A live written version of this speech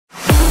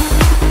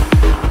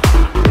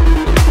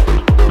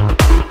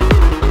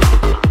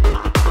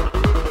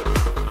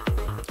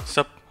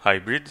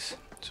hybrids.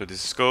 So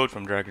this is Code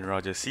from Dragon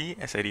Roger C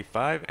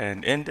S85,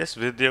 and in this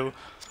video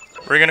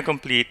we're gonna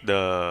complete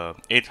the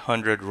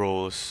 800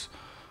 rolls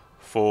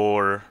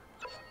for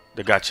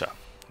the gacha.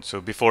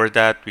 So before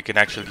that, we can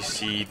actually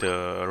see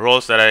the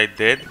rolls that I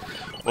did.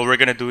 What we're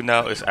gonna do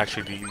now is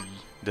actually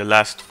the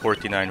last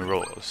 49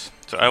 rolls.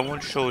 So I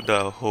won't show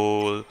the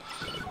whole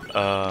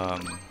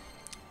um,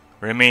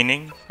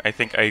 remaining. I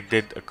think I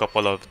did a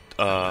couple of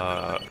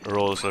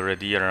rolls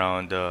already,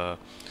 around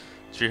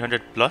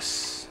 300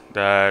 plus,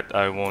 that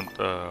I won't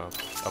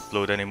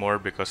upload anymore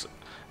because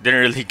I didn't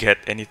really get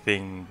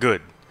anything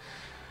good.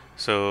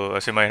 So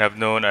as you might have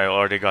known, I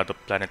already got the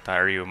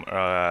Planetarium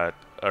at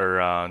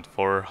around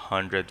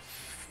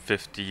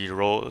 450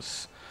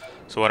 rolls.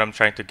 So what I'm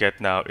trying to get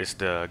now is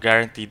the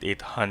guaranteed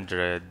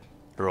 800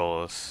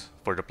 rolls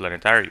for the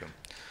Planetarium.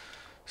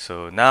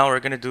 So now we're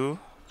gonna do,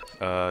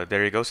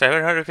 there you go,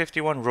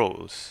 751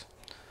 rolls.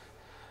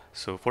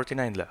 So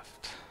 49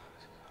 left.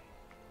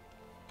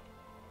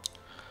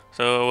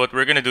 So what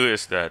we're gonna do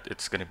is that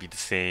it's gonna be the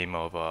same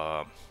of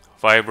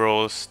 5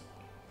 rolls,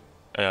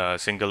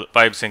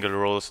 five single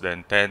rolls,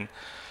 then 10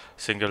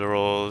 single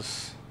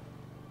rolls,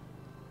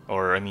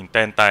 or I mean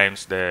 10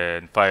 times,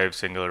 then 5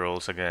 single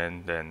rolls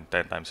again, then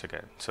 10 times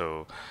again.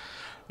 So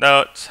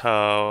that's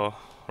how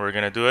we're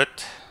gonna do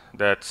it.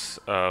 That's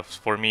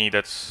for me,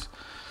 that's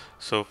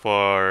so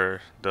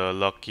far the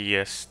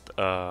luckiest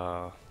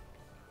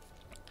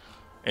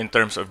in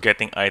terms of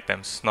getting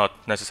items,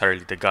 not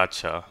necessarily the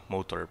gacha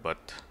motor,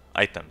 but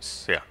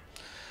items. Yeah.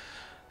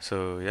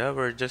 So yeah,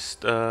 we're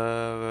just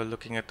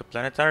looking at the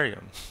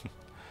planetarium.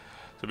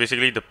 So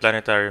basically, the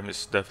planetarium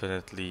is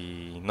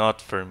definitely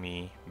not for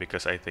me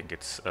because I think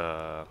it's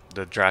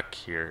the Drac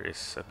here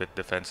is a bit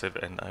defensive,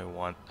 and I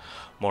want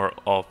more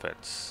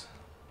offense.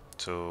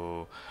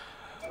 So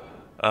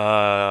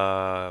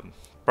uh,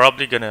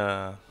 probably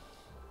gonna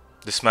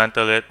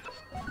dismantle it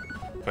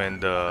when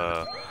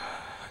the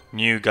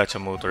new gacha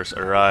motors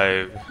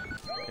arrive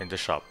in the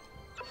shop.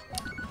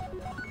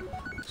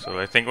 So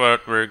I think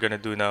what we're gonna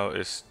do now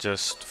is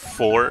just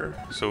 4,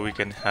 so we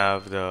can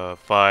have the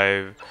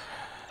 5,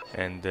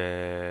 and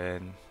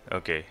then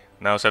okay,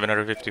 now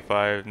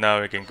 755. Now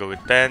we can go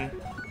with 10.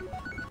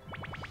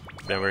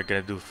 Then we're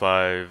gonna do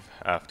 5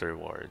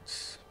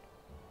 afterwards.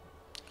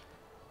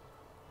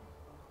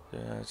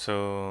 Yeah,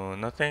 so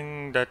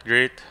nothing that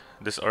great.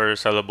 These are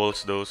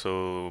sellables though,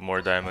 so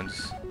more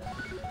diamonds.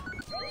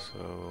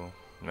 So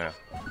yeah,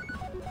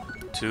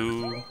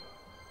 2,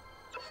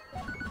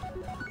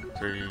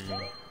 3,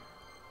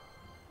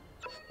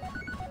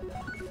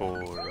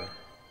 4.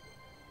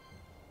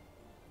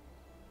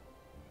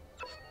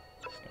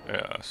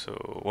 Yeah, so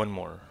one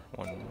more,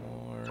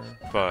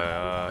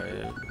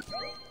 5.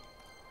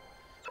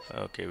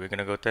 Okay, we're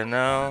gonna go 10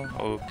 now.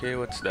 Okay,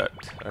 what's that?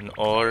 An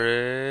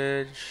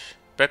orange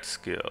pet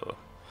skill.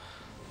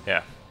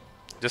 Yeah,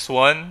 just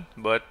one,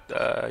 but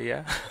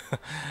yeah.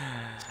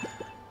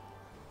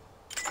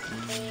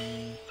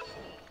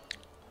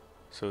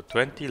 So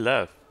 20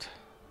 left.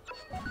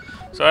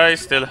 So I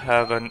still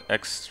have an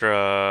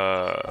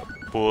extra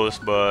pulls,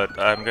 but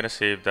I'm gonna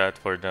save that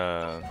for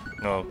the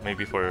no,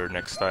 maybe for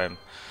next time.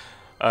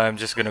 I'm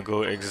just gonna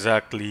go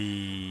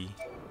exactly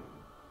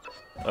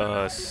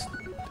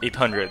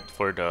 800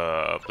 for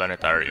the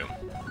planetarium.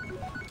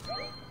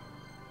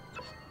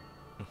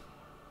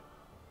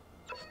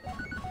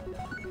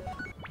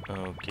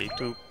 Okay,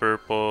 2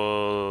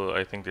 purple.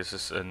 I think this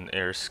is an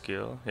air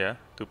skill. Yeah,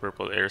 2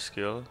 purple air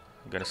skill.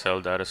 I'm gonna sell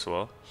that as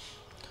well.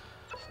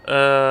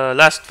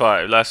 Last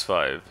 5. Last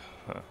 5.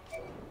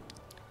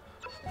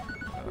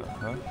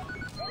 Uh-huh.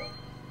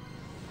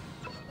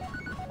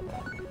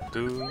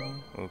 2.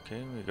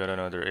 Okay, we got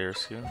another air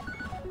skill.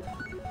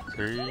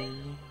 3,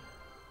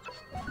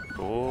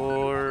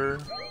 4,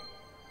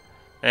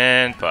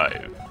 and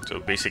 5. So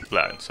basic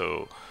plan.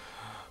 So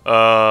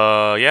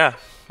yeah,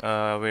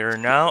 we're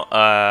now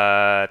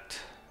at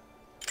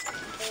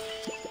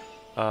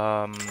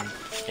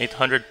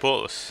 800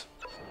 pulls.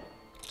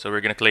 So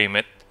we're gonna claim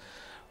it,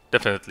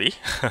 definitely.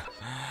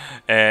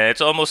 And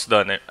it's almost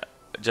done.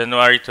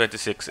 January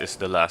 26th is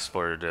the last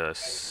for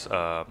this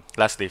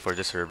last day for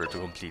the server to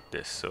complete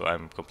this. So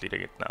I'm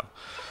completing it now.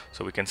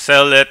 So we can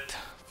sell it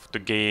to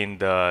gain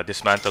the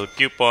dismantle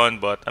coupon,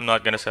 but I'm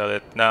not gonna sell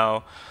it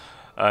now.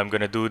 I'm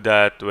gonna do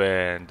that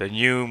when the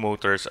new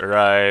motors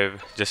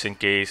arrive, just in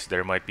case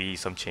there might be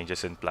some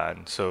changes in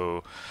plan.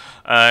 So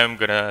I'm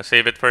gonna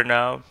save it for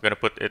now. I'm gonna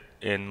put it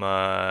in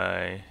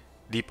my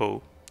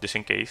depot, just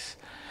in case.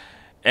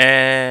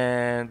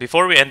 And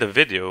before we end the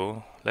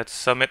video, let's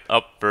sum it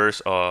up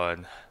first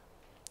on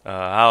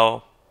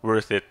how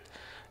worth it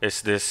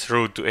is this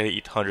road to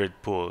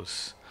 800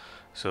 pulls.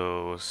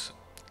 So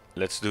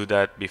let's do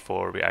that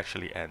before we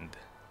actually end.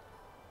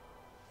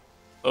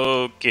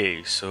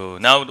 Okay, so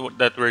now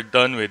that we're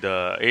done with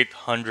the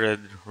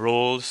 800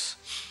 rolls,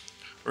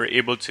 we're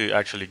able to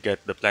actually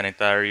get the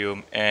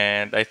planetarium,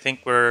 and I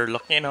think we're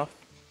lucky enough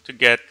to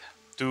get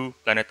 2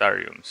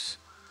 planetariums.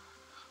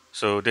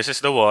 So this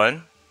is the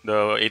one,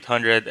 the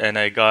 800, and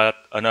I got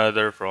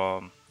another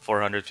from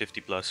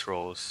 450 plus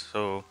rolls.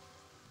 So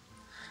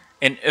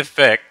In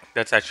effect,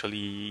 that's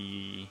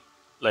actually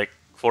like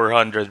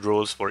 400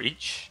 rolls for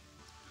each.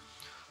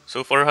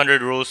 So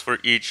 400 rolls for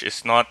each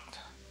is not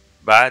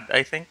bad,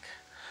 I think.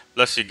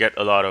 Plus you get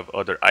a lot of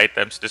other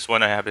items. This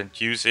one I haven't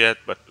used yet,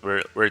 but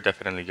we're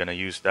definitely gonna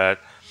use that.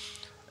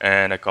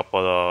 And a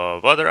couple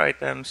of other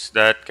items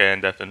that can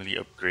definitely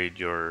upgrade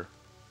your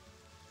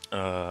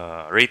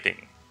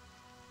rating.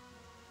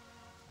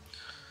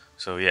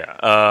 So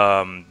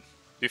yeah.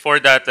 Before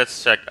that,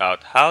 let's check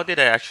out how did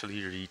I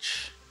actually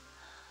reach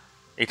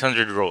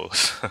 800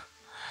 rolls.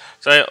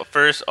 So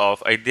first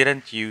off, I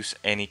didn't use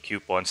any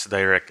coupons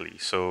directly.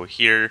 So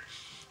here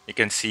you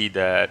can see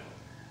that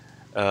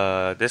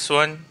this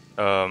one,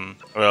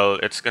 well,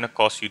 it's gonna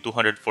cost you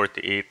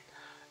 248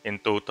 in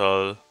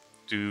total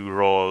to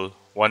roll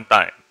one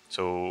time.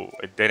 So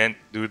I didn't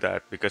do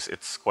that because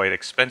it's quite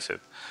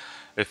expensive.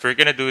 If we're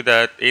gonna do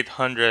that,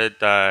 800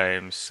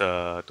 times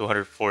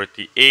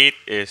 248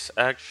 is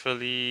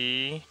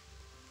actually,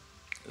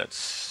 let's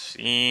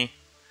see,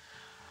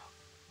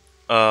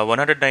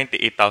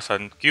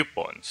 198,000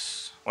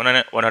 coupons.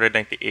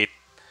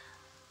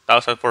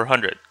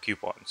 198,400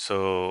 coupons.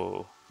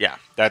 So yeah,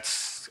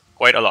 that's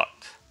quite a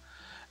lot.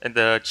 And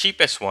the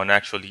cheapest one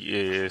actually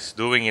is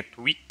doing it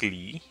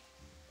weekly,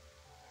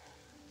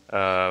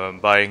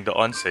 buying the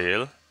on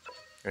sale,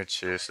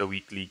 which is the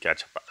weekly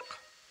gacha pack.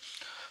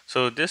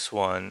 So this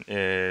one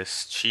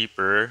is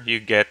cheaper. You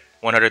get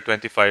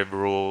 125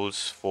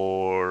 rolls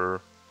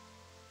for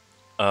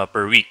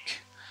per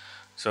week.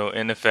 So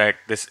in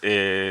effect, this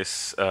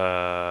is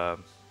you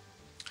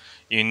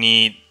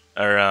need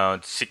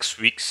around 6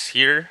 weeks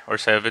here or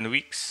 7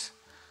 weeks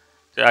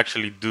to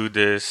actually do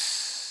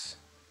this.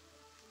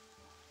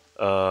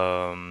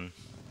 Um,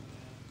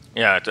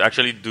 yeah, to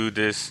actually do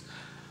this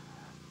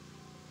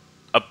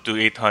up to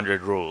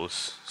 800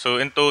 rolls. So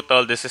in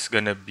total, this is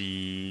gonna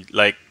be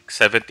like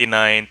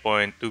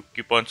 79.2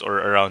 coupons or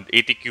around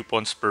 80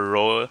 coupons per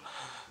roll.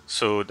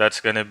 So that's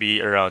gonna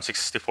be around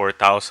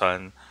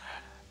 64,000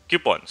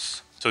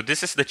 coupons. So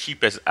this is the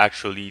cheapest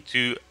actually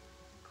to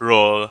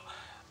roll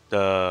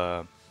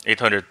the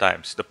 800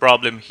 times. The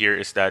problem here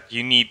is that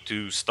you need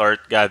to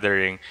start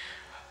gathering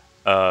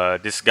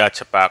this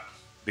gacha pack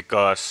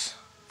because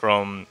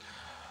from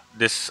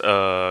this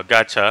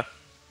gacha,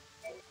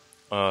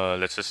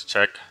 let's just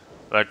check.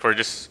 Like for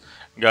this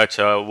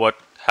gacha, what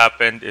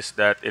happened is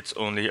that it's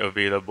only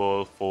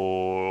available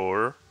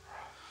for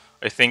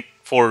I think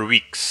 4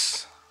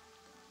 weeks.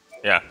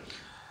 Yeah,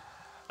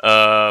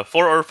 4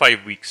 or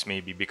 5 weeks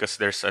maybe because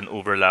there's an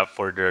overlap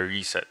for the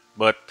reset.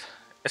 But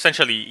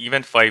essentially,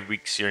 even 5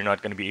 weeks, you're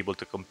not going to be able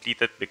to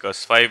complete it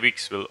because 5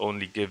 weeks will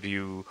only give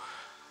you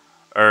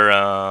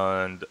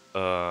around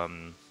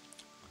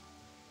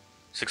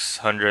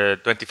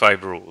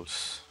 625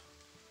 rolls.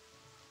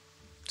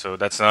 So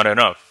that's not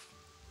enough.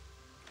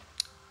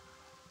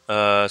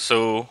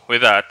 So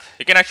with that,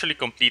 you can actually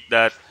complete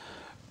that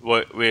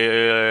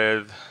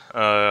with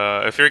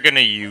if you're gonna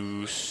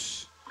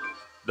use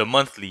the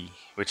monthly,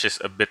 which is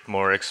a bit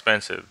more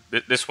expensive.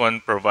 This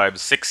one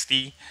provides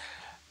 60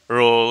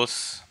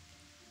 rolls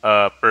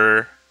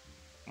per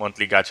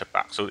monthly gacha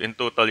pack. So in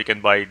total, you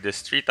can buy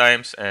this 3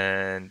 times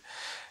and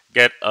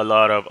get a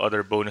lot of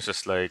other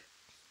bonuses like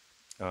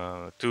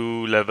 2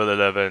 level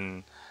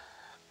 11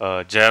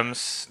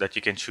 gems that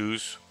you can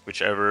choose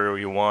whichever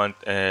you want,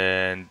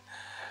 and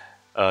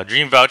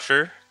dream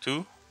voucher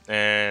too,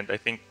 and I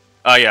think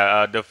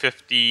the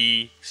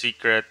 50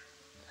 secret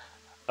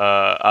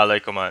ally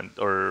command,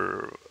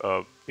 or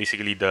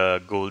basically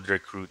the gold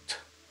recruit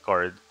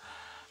card.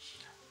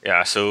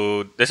 Yeah,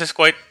 so this is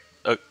quite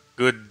a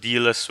good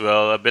deal as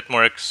well. A bit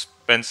more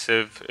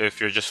expensive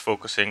if you're just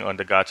focusing on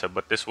the gacha,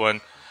 but this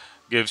one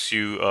gives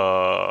you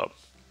a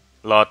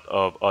lot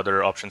of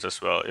other options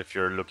as well if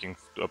you're looking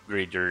to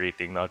upgrade your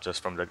rating, not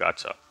just from the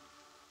gacha.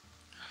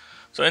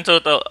 So in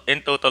total,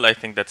 I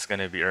think that's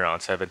gonna be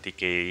around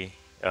 70k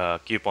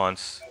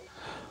coupons.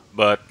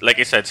 But like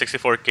I said,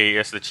 64k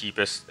is the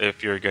cheapest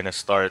if you're gonna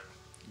start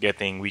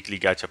getting weekly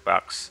gacha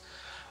packs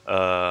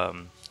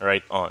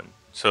right on.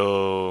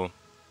 So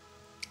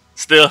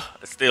still,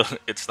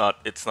 it's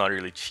not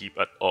really cheap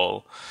at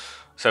all.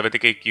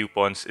 70k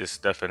coupons is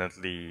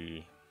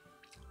definitely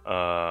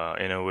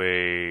in a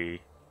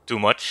way too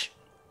much.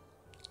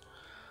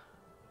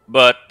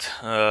 But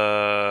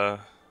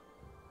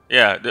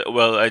yeah,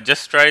 well, I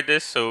just tried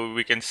this so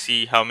we can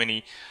see how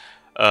many.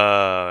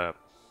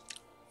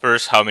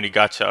 First, how many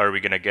gacha are we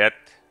gonna get?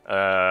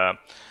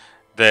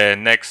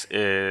 Then next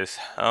is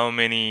how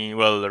many.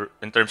 Well,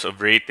 in terms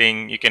of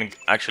rating, you can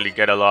actually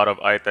get a lot of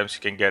items.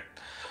 You can get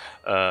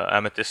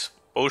amethyst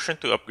potion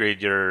to upgrade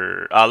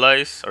your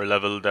allies or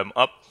level them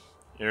up.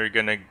 You're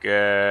gonna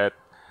get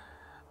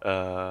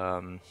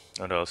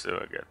what else do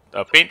I get?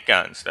 Paint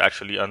cans to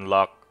actually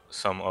unlock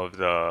some of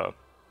the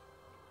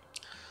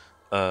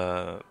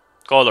uh,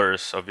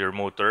 colors of your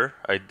motor.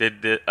 I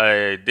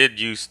did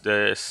use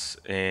this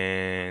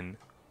in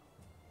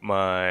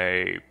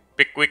my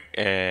Pickwick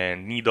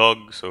and Knee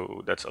Dog,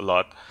 so that's a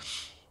lot.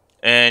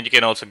 And you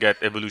can also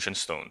get evolution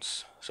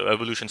stones. So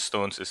evolution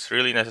stones is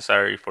really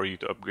necessary for you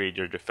to upgrade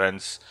your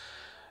defense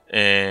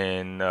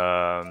in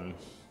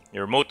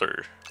your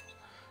motor.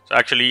 So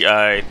actually,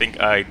 I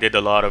think I did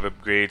a lot of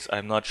upgrades.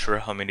 I'm not sure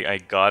how many I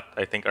got.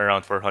 I think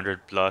around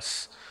 400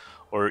 plus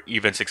or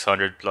even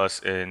 600 plus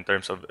in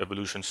terms of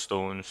evolution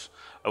stones.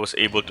 I was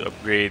able to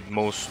upgrade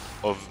most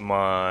of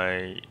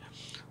my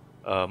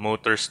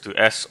motors to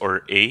S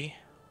or A.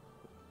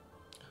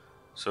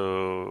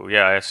 So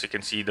yeah, as you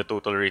can see, the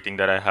total rating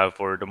that I have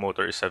for the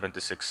motor is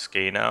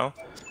 76k now.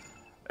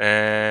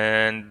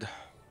 And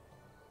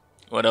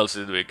what else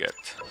did we get?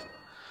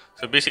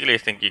 So basically, I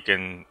think you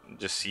can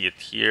just see it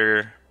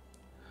here.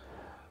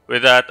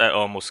 With that, I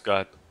almost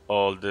got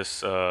all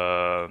this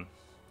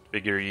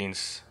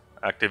figurines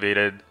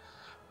activated.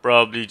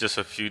 Probably just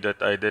a few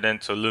that I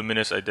didn't. So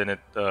Luminous I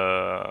didn't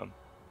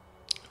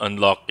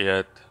unlock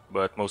yet,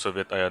 but most of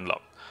it I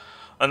unlocked.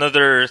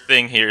 Another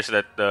thing here is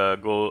that the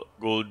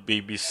gold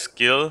baby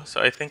skill.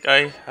 So I think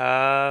I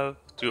have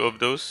 2 of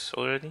those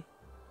already.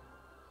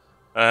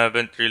 I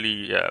haven't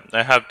really, yeah,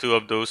 I have 2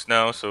 of those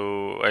now,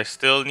 so I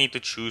still need to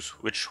choose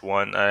which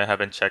one. I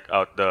haven't checked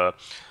out the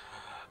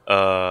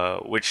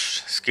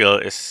which skill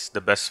is the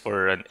best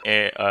for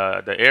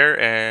the air,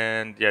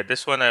 and yeah,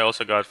 this one I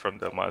also got from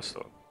the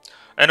milestone.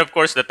 And of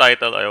course, the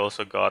title I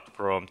also got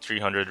from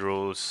 300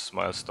 rules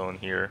milestone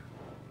here.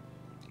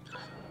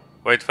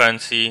 Quite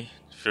fancy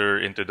if you're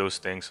into those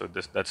things, so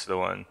that's the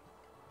one.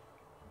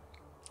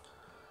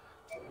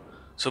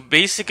 So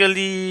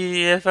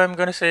basically, if I'm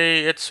gonna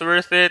say it's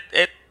worth it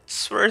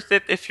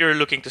if you're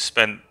looking to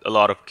spend a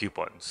lot of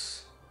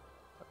coupons.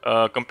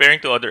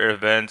 Comparing to other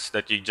events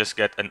that you just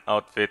get an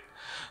outfit,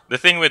 the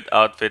thing with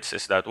outfits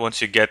is that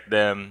once you get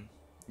them,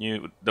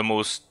 the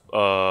most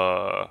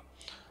that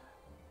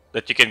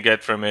you can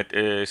get from it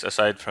is,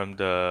 aside from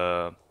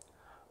the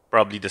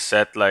probably the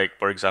set, like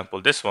for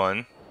example this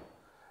one,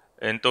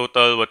 in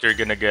total what you're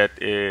gonna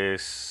get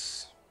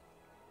is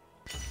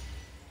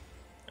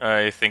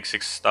I think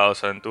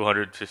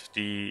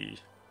 6,250.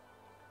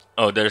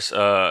 Oh, there's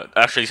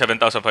actually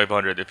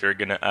 7,500 if you're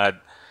gonna add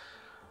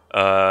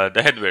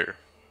the headwear.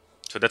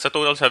 So that's a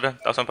total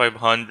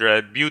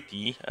 7,500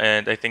 beauty,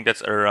 and I think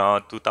that's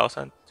around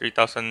 2,000,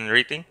 3,000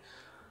 rating.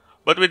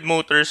 But with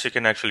motors, you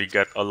can actually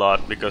get a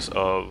lot because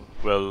of,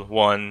 well,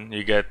 one,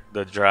 you get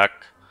the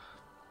Drac,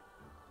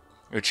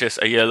 which is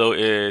a yellow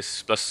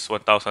is plus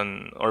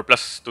 1,000 or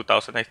plus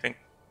 2,000, I think,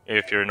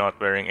 if you're not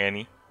wearing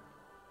any.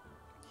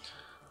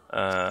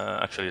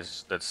 Actually,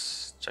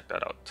 let's check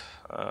that out.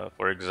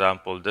 For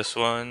example, this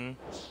one,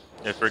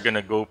 if we're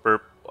gonna go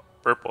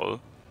purple,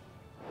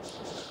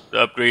 the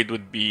upgrade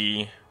would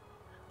be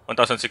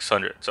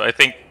 1,600. So I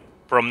think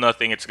from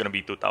nothing, it's gonna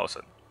be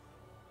 2,000.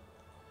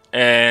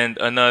 And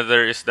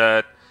another is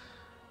that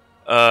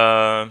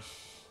I'm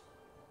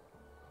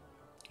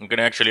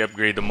gonna actually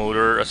upgrade the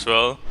motor as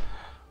well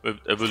with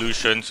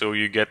evolution, so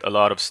you get a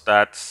lot of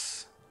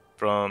stats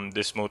from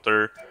this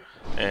motor,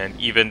 and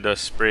even the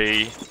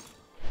spray,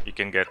 you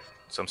can get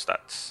some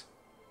stats.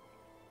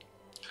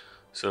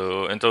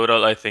 So in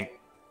total, I think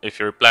if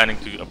you're planning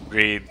to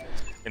upgrade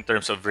in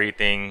terms of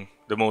rating,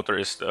 the motor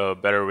is a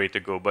better way to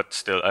go. But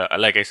still,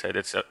 like I said,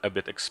 it's a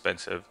bit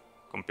expensive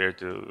compared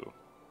to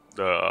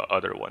the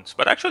other ones.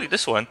 But actually,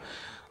 this one,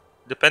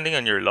 depending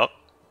on your luck,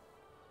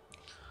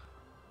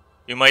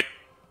 you might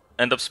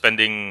end up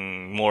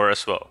spending more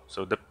as well.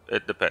 So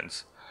it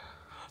depends.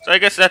 So I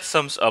guess that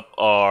sums up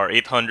our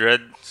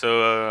 800.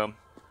 So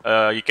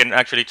you can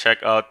actually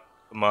check out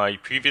my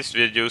previous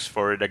videos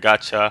for the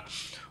gacha,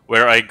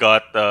 where I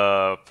got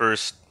the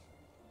first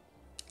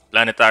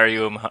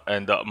Planetarium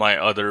and my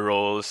other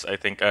roles. I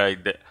think I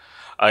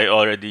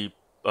already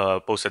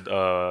posted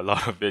a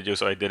lot of videos,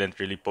 so I didn't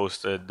really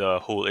post the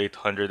whole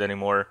 800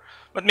 anymore.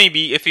 But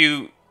maybe if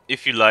you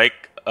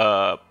like,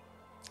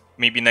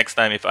 maybe next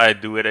time if I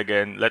do it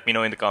again, let me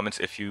know in the comments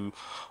if you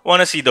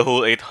want to see the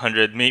whole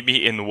 800,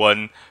 maybe in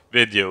one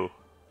video.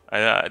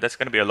 That's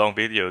gonna be a long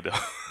video though.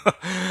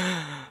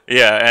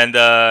 Yeah, and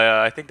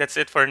I think that's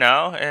it for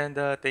now. And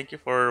thank you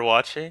for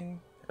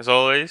watching. As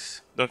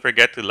always, don't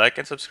forget to like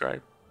and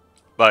subscribe.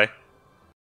 Bye.